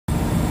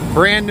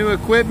Brand new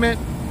equipment,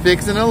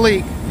 fixing a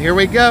leak. Here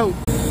we go.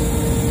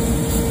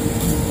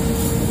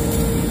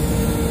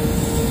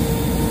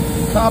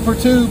 Copper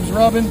tubes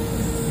rubbing.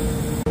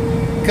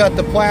 Cut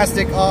the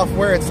plastic off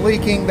where it's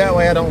leaking, that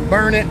way I don't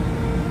burn it.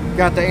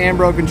 Got the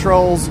Ambro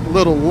controls,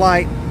 little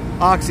light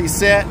oxy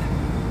set.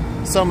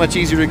 So much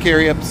easier to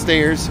carry up the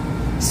stairs.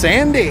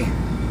 Sandy.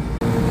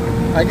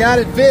 I got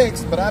it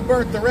fixed, but I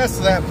burnt the rest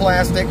of that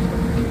plastic.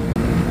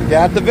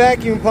 Got the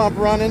vacuum pump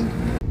running.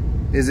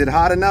 Is it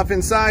hot enough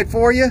inside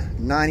for you?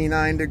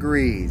 99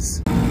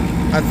 degrees.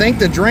 I think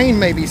the drain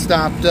may be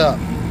stopped up.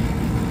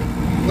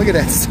 Look at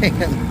that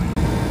sand.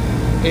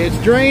 It's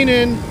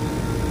draining.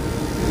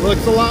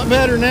 Looks a lot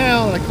better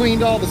now. I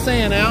cleaned all the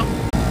sand out.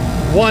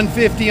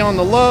 150 on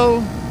the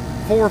low,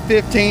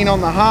 415 on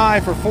the high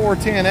for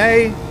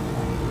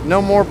 410A.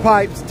 No more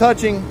pipes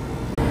touching.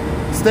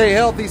 Stay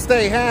healthy,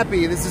 stay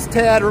happy. This is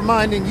Tad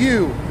reminding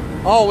you,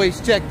 always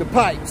check the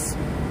pipes.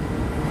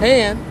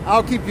 And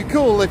I'll keep you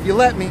cool if you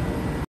let me.